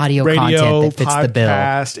any audio content that fits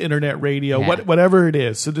podcast, the bill. Internet radio, whatever it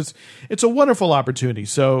is. So it's a wonderful opportunity.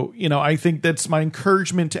 So, I think that's my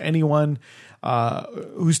encouragement to anyone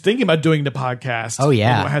who's thinking about doing the podcast. Oh,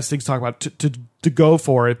 yeah. And has things to talk about to go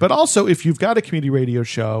for it. But also, if you've got a community radio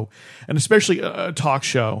show, and especially a talk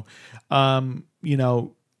show, find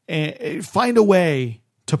a way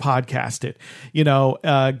to podcast it,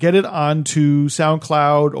 get it onto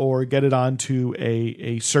SoundCloud or get it onto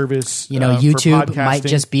a service. YouTube might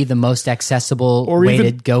just be the most accessible way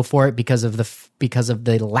to go for it because of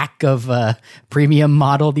the lack of premium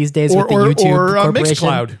model these days with the YouTube corporation.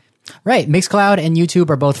 Mixcloud. Right. Mixcloud and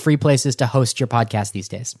YouTube are both free places to host your podcast these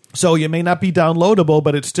days. So it may not be downloadable,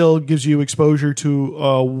 but it still gives you exposure to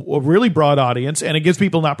a really broad audience, and it gives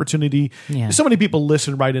people an opportunity. Yeah. So many people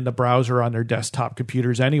listen right in the browser on their desktop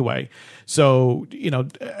computers anyway. So,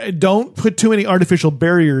 don't put too many artificial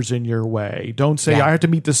barriers in your way. Don't say, I have to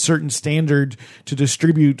meet this certain standard to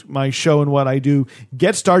distribute my show and what I do.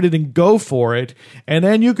 Get started and go for it. And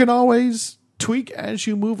then you can always tweak as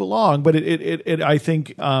you move along, but I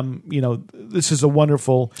think this is a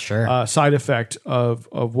wonderful side effect of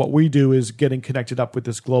what we do, is getting connected up with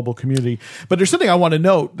this global community. But there's something I want to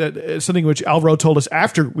note, that something which Alvaro told us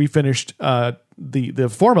after we finished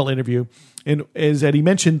the formal interview, and is that he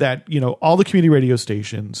mentioned that all the community radio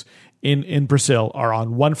stations in Brazil are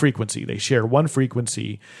on one frequency. They share one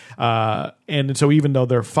frequency. And so even though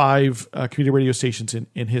there are 5 community radio stations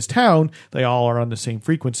in his town, they all are on the same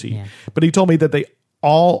frequency. Yeah. But he told me that they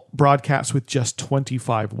all broadcast with just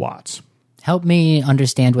 25 watts. Help me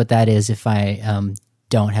understand what that is if I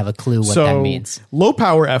don't have a clue what that means. Low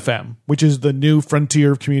power FM, which is the new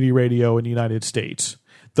frontier of community radio in the United States,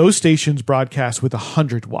 those stations broadcast with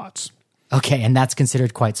 100 watts. Okay, and that's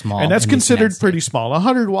considered quite small. And that's considered pretty small.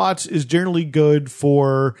 100 watts is generally good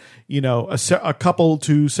for, a couple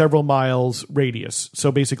to several miles radius.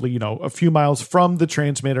 So basically, a few miles from the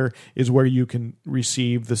transmitter is where you can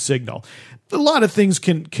receive the signal. A lot of things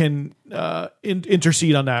can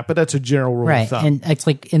intercede on that, but that's a general rule of thumb. And it's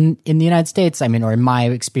like in the United States, or in my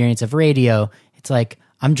experience of radio, it's like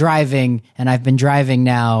I'm driving, and I've been driving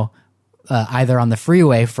now either on the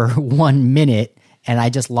freeway for 1 minute, and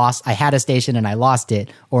I had a station and I lost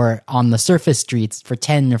it, or on the surface streets for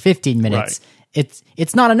 10 or 15 minutes. Right.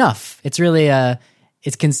 It's not enough. It's really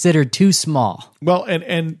it's considered too small. Well,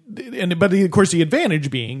 but of course the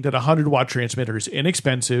advantage being that a 100-watt transmitter is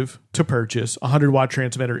inexpensive to purchase. A 100-watt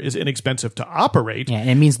transmitter is inexpensive to operate. Yeah, and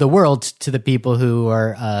it means the world to the people who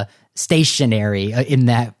are stationary in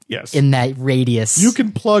that radius. You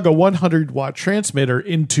can plug a 100-watt transmitter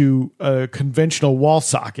into a conventional wall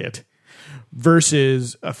socket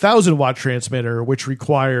versus a 1,000-watt transmitter, which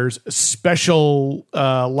requires special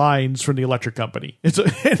lines from the electric company.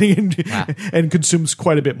 And consumes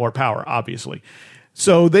quite a bit more power, obviously.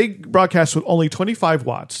 So they broadcast with only 25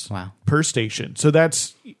 watts per station. So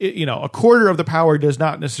that's, a quarter of the power does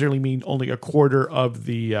not necessarily mean only a quarter of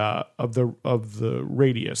the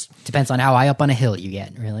radius. Depends on how high up on a hill you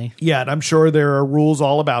get, really. Yeah, and I'm sure there are rules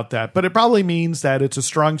all about that. But it probably means that it's a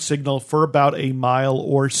strong signal for about a mile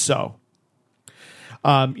or so.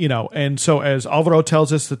 And so as Alvaro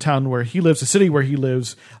tells us, the town where he lives, the city where he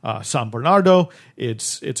lives, San Bernardo,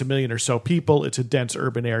 it's 1 million or so people. It's a dense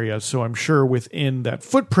urban area. So I'm sure within that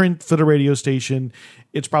footprint for the radio station,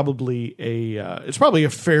 it's probably a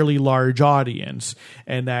fairly large audience,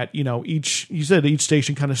 and that each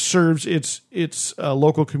station kind of serves its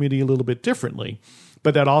local community a little bit differently,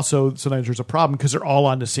 but that also sometimes there's a problem because they're all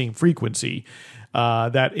on the same frequency.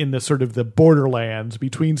 That in the sort of the borderlands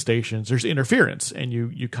between stations, there's interference, and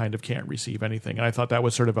you kind of can't receive anything. And I thought that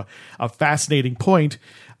was sort of a fascinating point,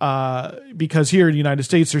 because here in the United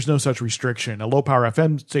States, there's no such restriction. A low power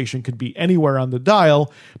FM station could be anywhere on the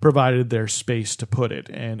dial, provided there's space to put it.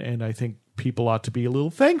 And I think people ought to be a little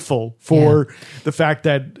thankful for the fact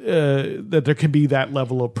that that there can be that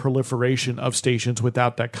level of proliferation of stations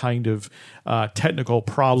without that kind of technical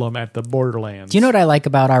problem at the borderlands. Do you know what I like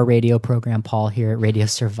about our radio program, Paul, here at Radio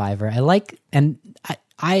Survivor?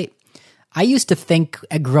 I used to think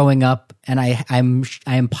growing up, and I am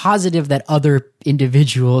positive that other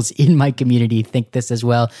individuals in my community think this as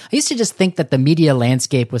well. I used to just think that the media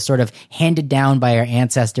landscape was sort of handed down by our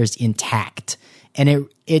ancestors intact. And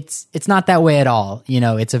it's not that way at all.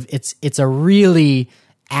 It's a really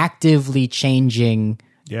actively changing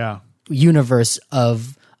universe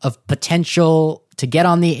of potential to get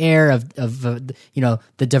on the air, of the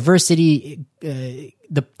diversity, the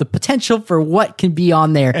potential for what can be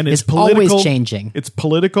on there, and is always changing. It's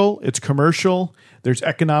political, it's commercial, there's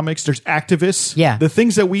economics, there's activists. Yeah. The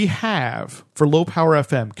things that we have for low power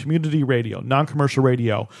FM, community radio, non-commercial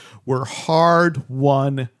radio, were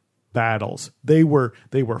hard-won battles. They were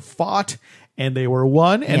fought, and they were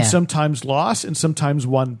won, and sometimes lost, and sometimes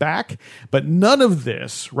won back. But none of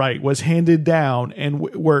this, was handed down, and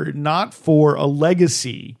were not for a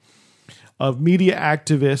legacy of media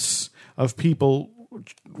activists, of people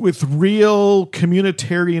with real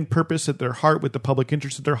communitarian purpose at their heart, with the public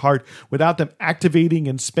interest at their heart, without them activating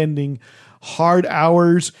and spending hard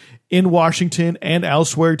hours in Washington and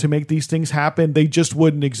elsewhere to make these things happen. They just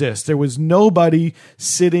wouldn't exist. There was nobody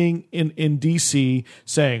sitting in DC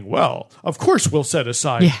saying, well, of course we'll set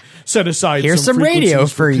aside here's some radio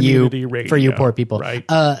for you poor people. Right.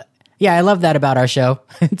 Yeah, I love that about our show.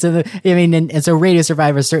 So Radio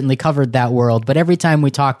Survivor certainly covered that world. But every time we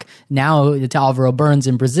talk now to Alvaro Burns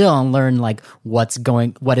in Brazil and learn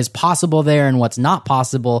what is possible there and what's not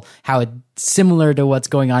possible, how it's similar to what's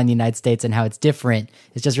going on in the United States and how it's different,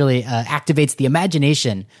 it just really activates the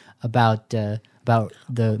imagination about the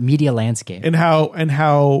media landscape and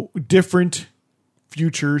how different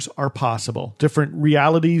futures are possible. Different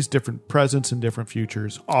realities, different presents, and different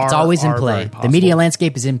futures are. It's always in play. The media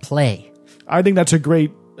landscape is in play. I think that's a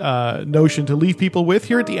great notion to leave people with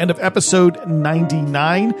here at the end of episode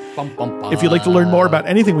 99. If you'd like to learn more about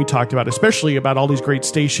anything we talked about, especially about all these great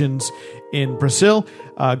stations in Brazil,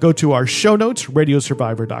 go to our show notes,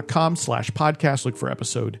 radiosurvivor.com/podcast. Look for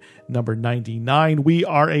episode number 99. We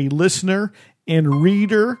are a listener and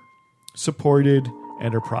reader supported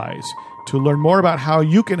enterprise. To learn more about how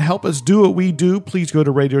you can help us do what we do, please go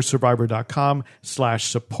to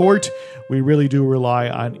radiosurvivor.com/support. We really do rely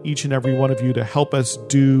on each and every one of you to help us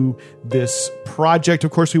do this project.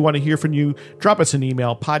 Of course, we want to hear from you. Drop us an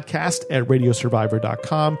email,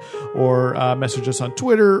 podcast@radiosurvivor.com, or message us on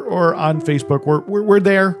Twitter or on Facebook. We're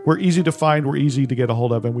there. We're easy to find. We're easy to get a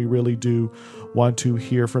hold of, and we really do want to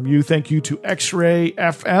hear from you. Thank you to X-Ray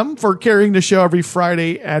FM for carrying the show every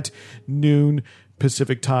Friday at noon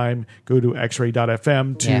Pacific time. Go to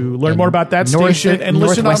xray.fm to learn more about that station and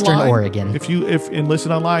listen online. Oregon. If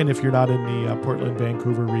listen online if you're not in the Portland,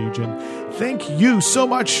 Vancouver region. Thank you so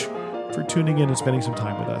much for tuning in and spending some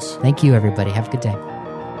time with us. Thank you, everybody. Have a good day.